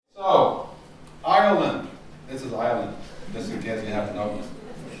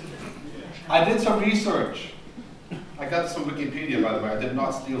I did some research. I got this from Wikipedia, by the way. I did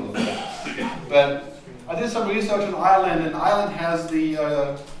not steal the facts. But I did some research in Ireland, and Ireland has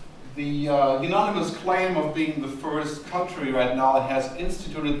the unanimous claim of being the first country right now that has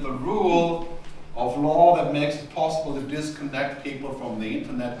instituted the rule of law that makes it possible to disconnect people from the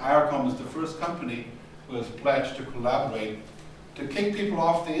internet. IRCOM is the first company who has pledged to collaborate to kick people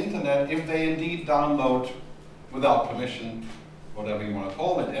off the internet if they indeed download without permission, whatever you want to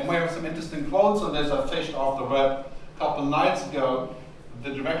call it. And we have some interesting quotes on this I fished off the web a couple of nights ago.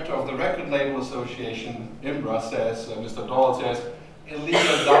 The director of the Record Label Association, IMRA, says, Mr. Doyle says,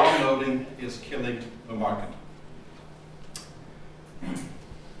 illegal downloading is killing the market.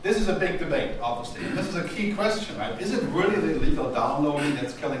 This is a big debate, obviously. This is a key question, right? Is it really the illegal downloading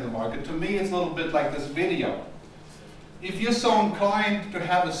that's killing the market? To me, it's a little bit like this video. If you're so inclined to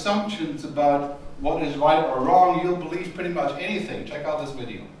have assumptions about what is right or wrong, you'll believe pretty much anything. Check out this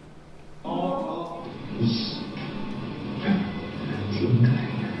video.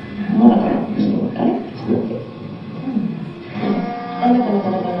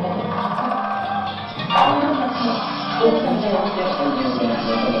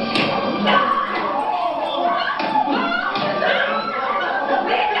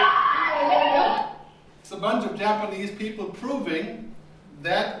 It's a bunch of Japanese people proving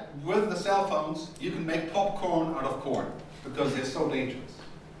that with the cell phones you can make popcorn out of corn because they're so dangerous.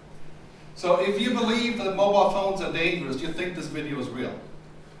 So if you believe that mobile phones are dangerous, you think this video is real.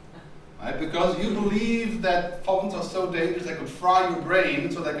 Right? Because you believe that phones are so dangerous they could fry your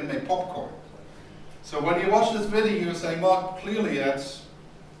brain so they can make popcorn. So when you watch this video, you're saying, well, clearly that's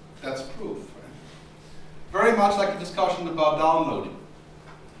proof. Right? Very much like a discussion about downloading.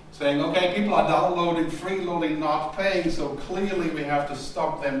 Saying, okay, people are downloading, freeloading, not paying, so clearly we have to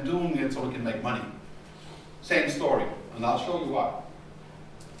stop them doing it so we can make money. Same story, and I'll show you why.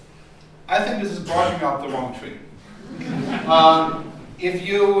 I think this is barking up the wrong tree. If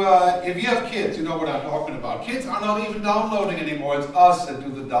you have kids, you know what I'm talking about. Kids are not even downloading anymore. It's us that do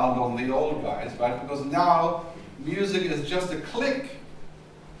the downloading, the old guys, right? Because now music is just a click.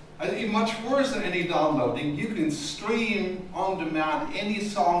 And even much worse than any downloading, you can stream on demand any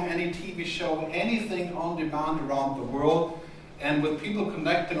song, any TV show, anything on demand around the world. And with people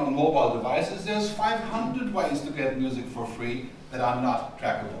connecting on mobile devices, there's 500 ways to get music for free that are not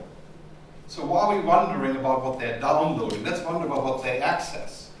trackable. So why are we wondering about what they're downloading? Let's wonder about what they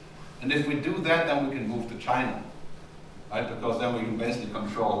access. And if we do that, then we can move to China, right? Because then we can basically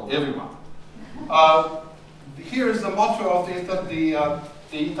control everyone. Here is the motto of the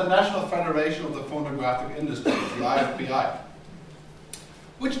International Federation of the Phonographic Industry, the IFPI,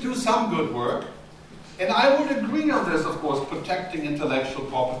 which do some good work. And I would agree on this, of course. Protecting intellectual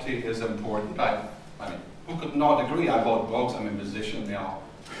property is important. I mean, who could not agree? I bought books, I'm a musician now.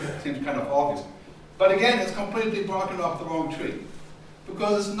 Seems kind of obvious. But again, it's completely barking up the wrong tree.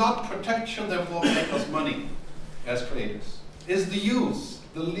 Because it's not protection that will make us money as creators. It's the use,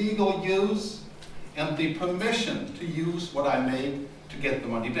 the legal use, and the permission to use what I made to get the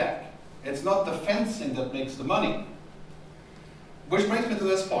money back. It's not the fencing that makes the money. Which brings me to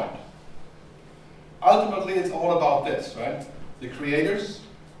this point. Ultimately, it's all about this, right? The creators,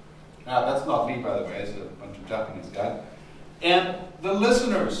 that's not me, by the way, it's a bunch of Japanese guys, and the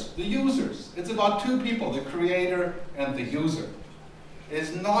listeners, the users. It's about two people, the creator and the user.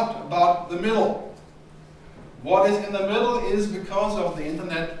 It's not about the middle. What is in the middle is, because of the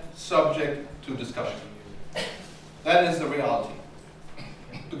internet, subject to discussion. That is the reality.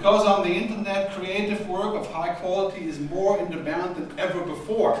 Because on the internet, creative work of high quality is more in demand than ever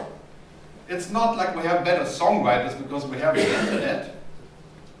before. It's not like we have better songwriters because we have the internet.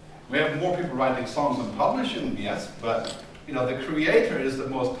 We have more people writing songs and publishing, yes, but the creator is the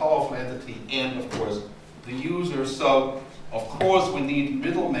most powerful entity, and of course the user. So of course we need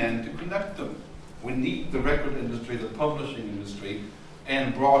middlemen to connect them. We need the record industry, the publishing industry,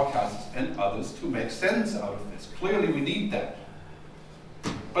 and broadcasters and others to make sense out of this. Clearly we need that.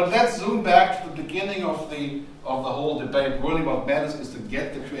 But let's zoom back to the beginning of the whole debate. Really what matters is to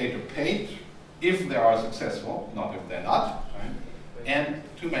get the creator paid if they are successful, not if they're not, right? And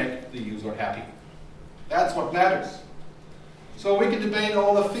to make the user happy. That's what matters. So we can debate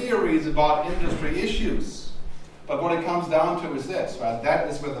all the theories about industry issues, but what it comes down to is this, right? That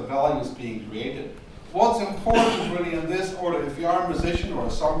is where the value is being created. What's important really in this order, if you are a musician or a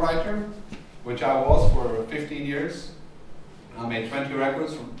songwriter, which I was for 15 years, I made 20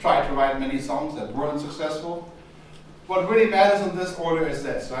 records, tried to write many songs that weren't successful. What really matters in this order is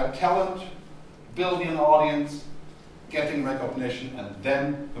this, right? Talent, building an audience, getting recognition, and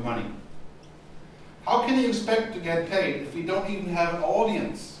then the money. How can you expect to get paid if you don't even have an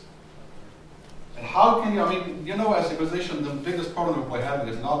audience? And how can you, I mean, you know, as a musician, the biggest problem we're having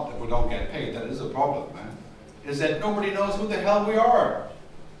is not that we don't get paid, that is a problem, man. Is that nobody knows who the hell we are.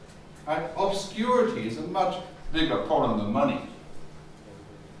 Right? Obscurity is a much bigger problem than money.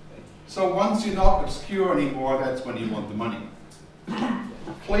 So once you're not obscure anymore, that's when you want the money.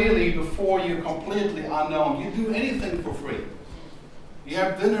 Clearly, before you're completely unknown, you do anything for free. You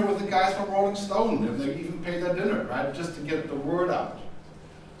have dinner with the guys from Rolling Stone, if they even pay their dinner, right? Just to get the word out.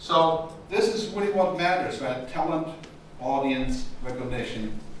 So this is really what matters, right? Talent, audience,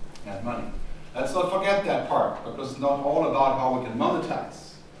 recognition, and money. Let's not forget that part, because it's not all about how we can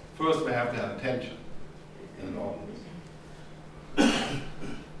monetize. First, we have to have attention in an audience.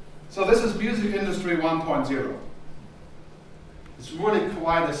 So this is music industry 1.0. It's really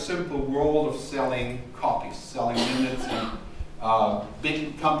quite a simple world of selling copies, selling minutes, and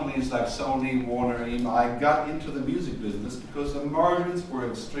big companies like Sony, Warner, EMI got into the music business because the margins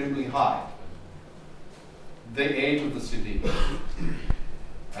were extremely high. The age of the CD.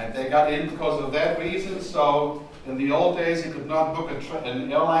 And they got in because of that reason. So in the old days, you could not book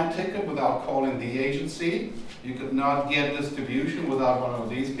an airline ticket without calling the agency. You could not get distribution without one of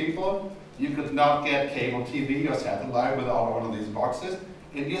these people. You could not get cable TV or satellite without one of these boxes.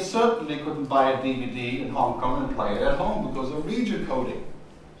 And you certainly couldn't buy a DVD in Hong Kong and play it at home because of region coding.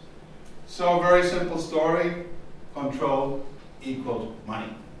 So very simple story, control equaled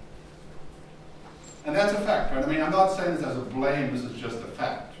money. And that's a fact, right? I mean, I'm not saying this as a blame, this is just a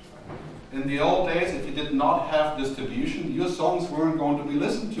fact. In the old days, if you did not have distribution, your songs weren't going to be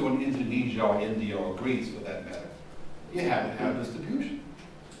listened to in Indonesia or India or Greece, for that matter. You had to have distribution.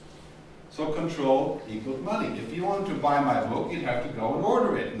 So control equaled money. If you wanted to buy my book, you'd have to go and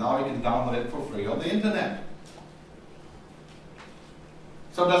order it. Now you can download it for free on the internet.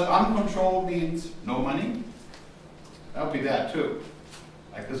 So does uncontrolled means no money? That would be that too.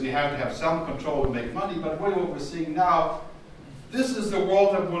 Because you have to have some control to make money, but really what we're seeing now, this is the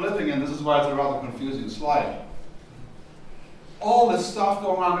world that we're living in. This is why it's a rather confusing slide. All this stuff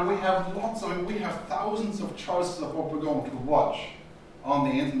going on, and we have we have thousands of choices of what we're going to watch on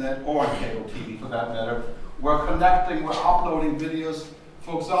the internet or on cable TV for that matter. We're connecting, we're uploading videos.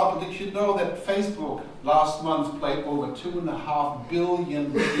 For example, did you know that Facebook last month played over 2.5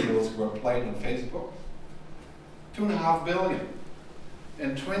 billion videos were played on Facebook? 2.5 billion.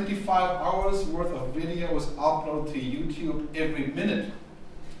 And 25 hours worth of video was uploaded to YouTube every minute.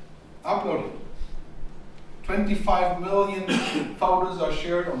 Uploaded. 25 million photos are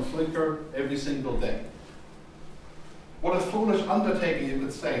shared on Flickr every single day. What a foolish undertaking, you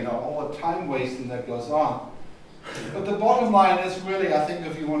could say, all the time wasting that goes on. But the bottom line is really, I think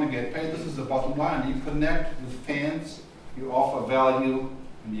if you want to get paid, this is the bottom line. You connect with fans, you offer value,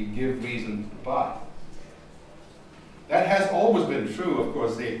 and you give reason to buy. That has always been true, of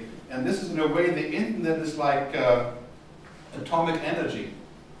course. And this is in a way, the internet is like atomic energy.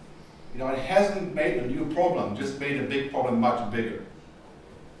 It hasn't made a new problem, just made a big problem much bigger.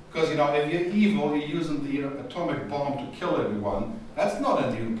 Because, if you're evil, you're using the atomic bomb to kill everyone. That's not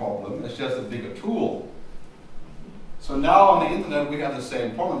a new problem, it's just a bigger tool. So now on the internet, we have the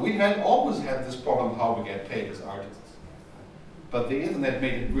same problem. We had always had this problem how we get paid as artists. But the internet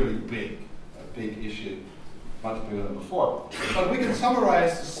made it really big, a big issue, much bigger than before. But we can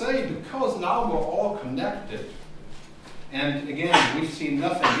summarize to say, because now we're all connected, and again, we've seen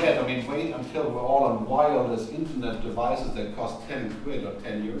nothing yet. I mean, wait until we're all on wireless internet devices that cost 10 quid or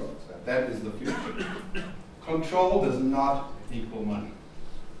 10 euros. That is the future. Control does not equal money.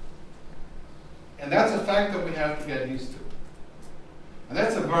 And that's a fact that we have to get used to. And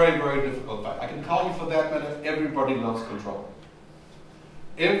that's a very, very difficult fact. I can tell you for that matter, everybody loves control.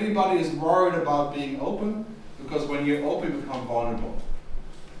 Everybody is worried about being open, because when you're open, you become vulnerable.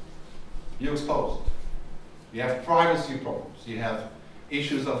 You're exposed. You have privacy problems. You have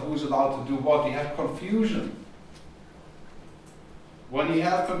issues of who's allowed to do what. You have confusion. When you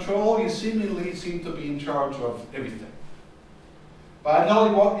have control, you seemingly seem to be in charge of everything. But I tell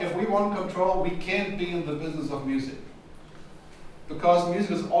you what, if we want control, we can't be in the business of music. Because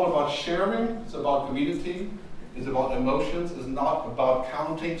music is all about sharing, it's about community, it's about emotions, it's not about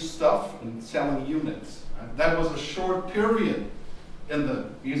counting stuff and selling units. And that was a short period in the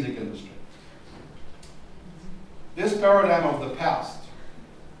music industry. This paradigm of the past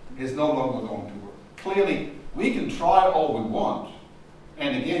is no longer going to work. Clearly, we can try all we want.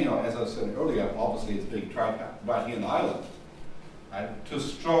 And again, as I said earlier, obviously it's being tried right here in Ireland, right, to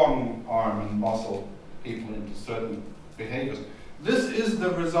strong arm and muscle people into certain behaviors. This is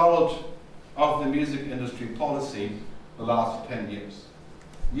the result of the music industry policy the last 10 years.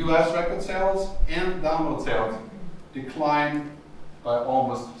 US record sales and download sales declined by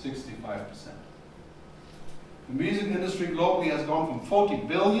almost 65%. The music industry globally has gone from 40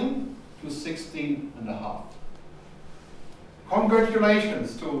 billion to 16.5.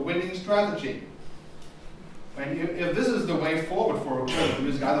 Congratulations to a winning strategy. And if this is the way forward for recorded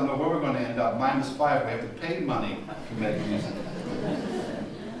music, I don't know where we're going to end up. -5, we have to pay money to make music.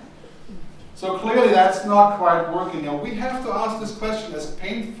 So clearly that's not quite working. Now we have to ask this question, as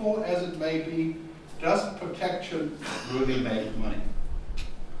painful as it may be, does protection really make money?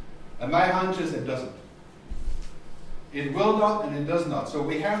 And my hunch is it doesn't. It will not and it does not. So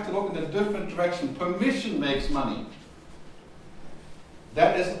we have to look in a different direction. Permission makes money.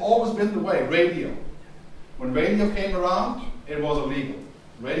 That has always been the way. Radio. When radio came around, it was illegal.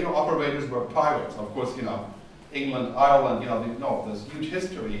 Radio operators were pirates. Of course, England, Ireland, there's huge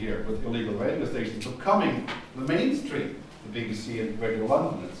history here with illegal radio stations becoming the mainstream, the BBC and Radio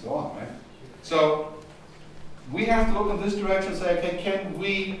London and so on, right? So we have to look in this direction and say, okay, can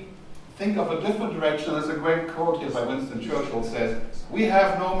we think of a different direction? There's a great quote here by Winston Churchill says, we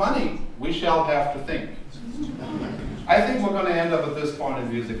have no money, we shall have to think. I think we're going to end up at this point in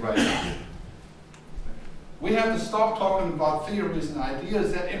music right now. We have to stop talking about theories and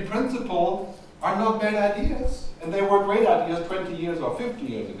ideas that in principle are not bad ideas. And they were great ideas 20 years or 50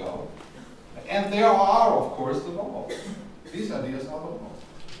 years ago. And there are, of course, the law. These ideas are the law.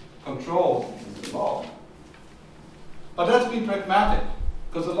 Control is the law. But let's be pragmatic,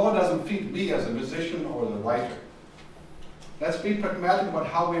 because the law doesn't feed me as a musician or the writer. Let's be pragmatic about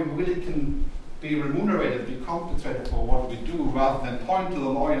how we really can be remunerated, be compensated for what we do, rather than point to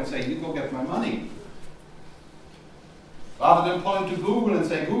the lawyer and say, you go get my money. Rather than point to Google and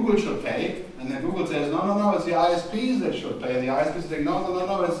say, Google should pay, and then Google says, no, it's the ISPs that should pay, and the ISPs say,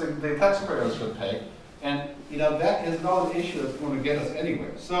 no, it's the taxpayers should pay. And that is not an issue that's going to get us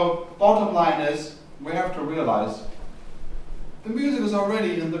anywhere. So bottom line is, we have to realize the music is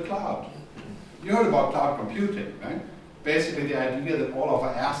already in the cloud. You heard about cloud computing, right? Basically the idea that all of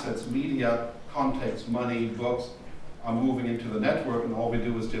our assets, media, contacts, money, books, are moving into the network, and all we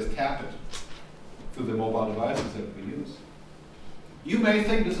do is just tap it through the mobile devices that we use. You may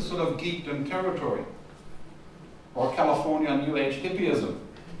think this is sort of geekdom territory, or California New Age hippieism,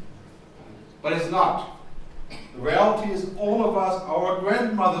 but it's not. The reality is all of us, our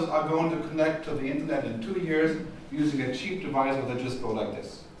grandmothers, are going to connect to the internet in 2 years using a cheap device where they just go like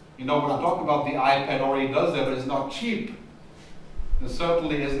this. When I'm talking about the iPad already does that, but it's not cheap. It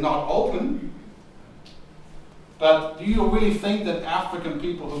certainly is not open. But do you really think that African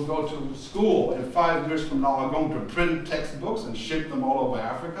people who go to school in 5 years from now are going to print textbooks and ship them all over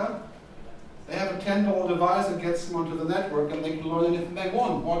Africa? They have a $10 device that gets them onto the network and they can learn anything they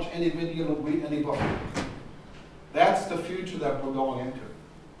want, watch any video, read any book. That's the future that we're going into.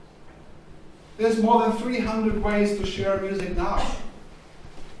 There's more than 300 ways to share music now.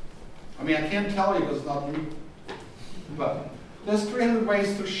 I can't tell you because it's not me. But there's 300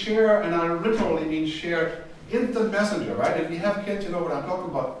 ways to share, and I literally mean share. Instant Messenger, right? If you have kids, you know what I'm talking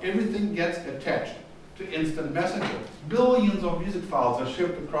about. Everything gets attached to Instant Messenger. Billions of music files are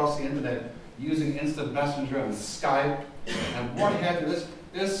shipped across the internet using Instant Messenger and Skype and what have you.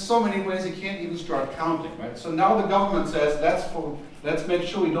 There's so many ways you can't even start counting, right? So now the government says, let's make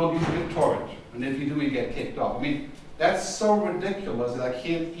sure we don't use BitTorrent. And if you do, you get kicked off. That's so ridiculous that I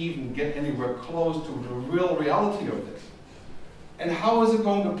can't even get anywhere close to the real reality of this. And how is it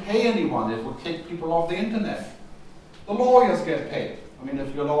going to pay anyone if we kick people off the internet? The lawyers get paid.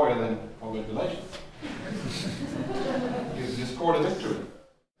 If you're a lawyer, then congratulations. You scored a victory.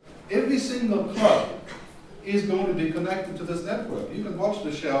 Every single club is going to be connected to this network. You can watch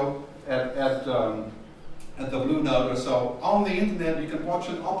the show at the Blue Note or so on the internet. You can watch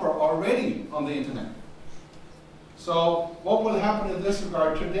an opera already on the internet. So what will happen in this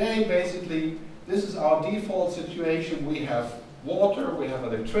regard? Today, basically, this is our default situation. We have water, we have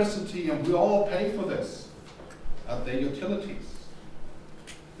electricity, and we all pay for this at the utilities.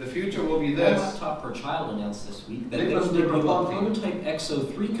 The future will be this. Laptop per Child announced this week that they will debut a prototype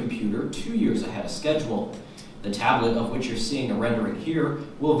XO3 computer 2 years ahead of schedule. The tablet, of which you're seeing a rendering here,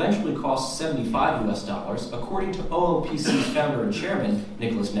 will eventually cost $75 US, according to OLPC's founder and chairman,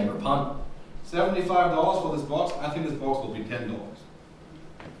 Nicholas Negroponte. $75 for this box? I think this box will be $10.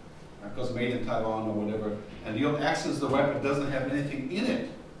 Because made in Taiwan or whatever, and you'll access the web, it doesn't have anything in it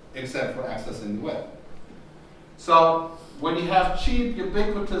except for accessing the web. So when you have cheap,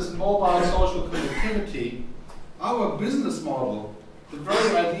 ubiquitous, mobile social connectivity, our business model, the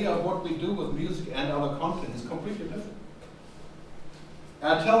very idea of what we do with music and other content is completely different.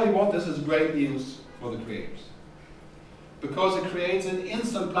 And I tell you what, this is great news for the creators. Because it creates an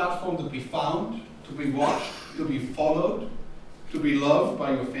instant platform to be found, to be watched, to be followed, to be loved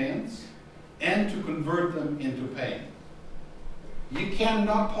by your fans. and to convert them into paying. You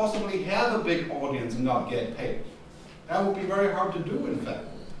cannot possibly have a big audience and not get paid. That would be very hard to do, in fact.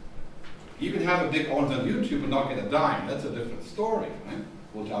 You can have a big audience on YouTube and not get a dime. That's a different story, right?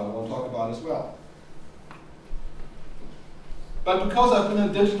 Which I will talk about as well. But because I've been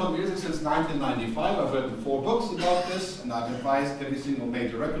in digital music since 1995, I've written 4 books about this, and I've advised every single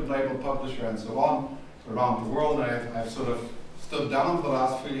major record label, publisher, and so on around the world. And I've sort of stood down for the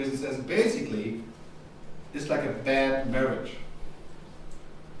last few years and says, basically, it's like a bad marriage.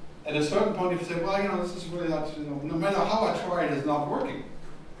 At a certain point, if you say, well, this is really not, no matter how I try, it is not working.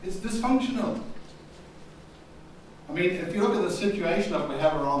 It's dysfunctional. I mean, if you look at the situation that we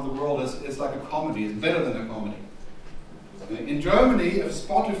have around the world, it's like a comedy. It's better than a comedy. In Germany, if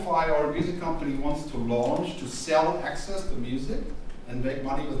Spotify or a music company wants to launch, to sell access to music and make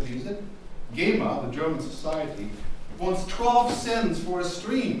money with music, GEMA, the German society, wants 12 cents for a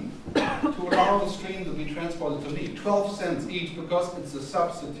stream to allow the stream to be transported to me. 12 cents each because it's a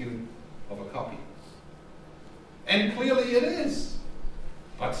substitute of a copy. And clearly it is.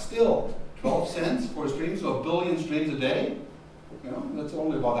 But still, 12 cents for a stream, so 1 billion streams a day, that's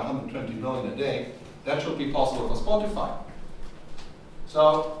only about 120 million a day. That should be possible for Spotify.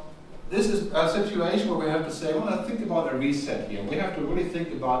 So this is a situation where we have to say, well, let's think about a reset here. We have to really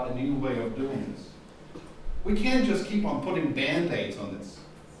think about a new way of doing this. We can't just keep on putting Band-Aids on this.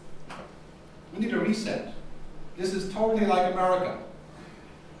 We need a reset. This is totally like America.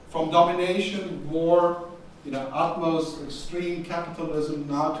 From domination, war, utmost extreme capitalism,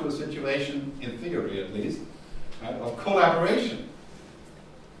 now to a situation, in theory at least, right, of collaboration,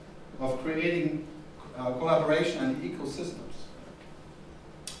 of creating collaboration and ecosystems.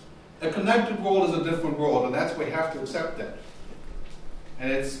 A connected world is a different world, and that's why we have to accept that.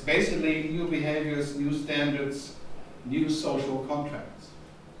 And it's basically new behaviors, new standards, new social contracts.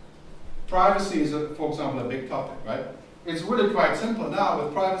 Privacy is, for example, a big topic, right? It's really quite simple now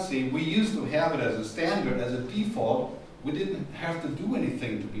with privacy. We used to have it as a standard, as a default. We didn't have to do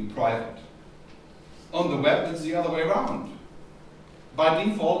anything to be private. On the web, it's the other way around. By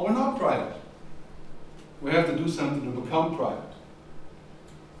default, we're not private. We have to do something to become private.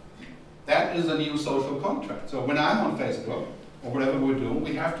 That is a new social contract. So when I'm on Facebook, or whatever we're doing,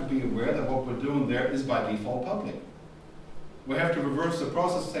 we have to be aware that what we're doing there is by default public. We have to reverse the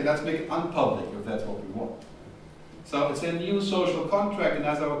process and say, let's make it unpublic if that's what we want. So it's a new social contract,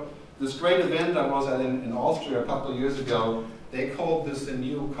 and this great event I was at in Austria a couple of years ago, they called this a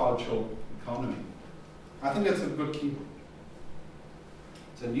new cultural economy. I think that's a good keyword.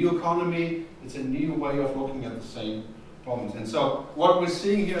 It's a new economy, it's a new way of looking at the same problems. And so what we're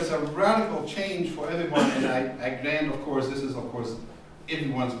seeing here is a radical change for everyone, and I grant, of course, this is, of course,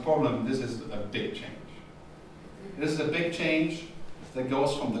 everyone's problem. This is a big change. This is a big change that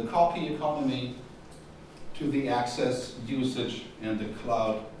goes from the copy economy to the access, usage, and the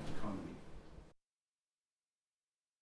cloud